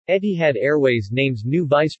Etihad Airways names new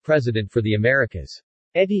vice president for the Americas.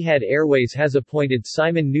 Etihad Airways has appointed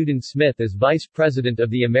Simon Newton-Smith as Vice President of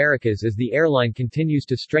the Americas as the airline continues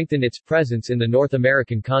to strengthen its presence in the North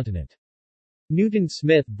American continent.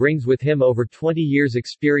 Newton-Smith brings with him over 20 years'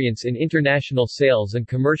 experience in international sales and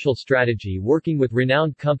commercial strategy, working with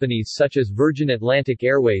renowned companies such as Virgin Atlantic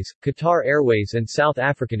Airways, Qatar Airways and South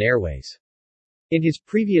African Airways. In his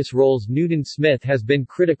previous roles, Newton-Smith has been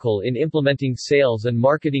critical in implementing sales and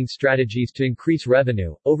marketing strategies to increase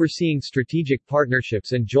revenue, overseeing strategic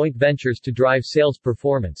partnerships and joint ventures to drive sales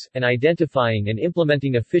performance, and identifying and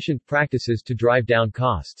implementing efficient practices to drive down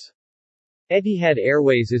costs. Etihad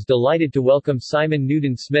Airways is delighted to welcome Simon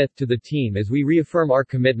Newton-Smith to the team as we reaffirm our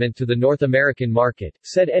commitment to the North American market,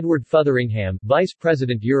 said Edward Fotheringham, Vice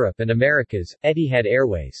President Europe and Americas, Etihad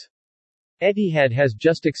Airways. Etihad has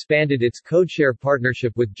just expanded its codeshare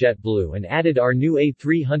partnership with JetBlue and added our new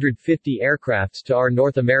A350 aircrafts to our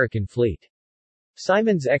North American fleet.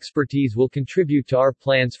 Simon's expertise will contribute to our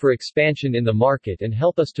plans for expansion in the market and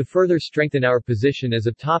help us to further strengthen our position as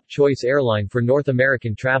a top-choice airline for North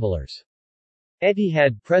American travelers.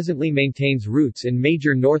 Etihad presently maintains routes in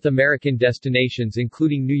major North American destinations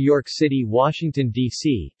including New York City, Washington,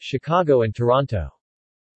 D.C., Chicago and Toronto.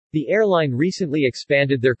 The airline recently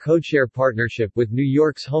expanded their codeshare partnership with New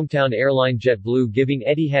York's hometown airline JetBlue, giving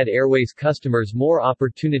Etihad Airways customers more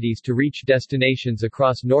opportunities to reach destinations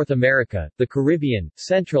across North America, the Caribbean,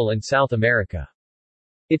 Central and South America.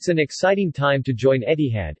 It's an exciting time to join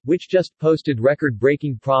Etihad, which just posted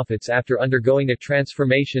record-breaking profits after undergoing a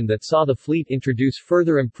transformation that saw the fleet introduce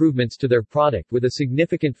further improvements to their product with a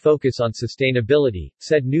significant focus on sustainability,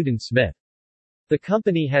 said Newton-Smith. The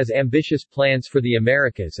company has ambitious plans for the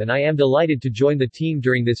Americas and I am delighted to join the team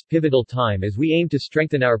during this pivotal time as we aim to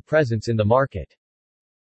strengthen our presence in the market.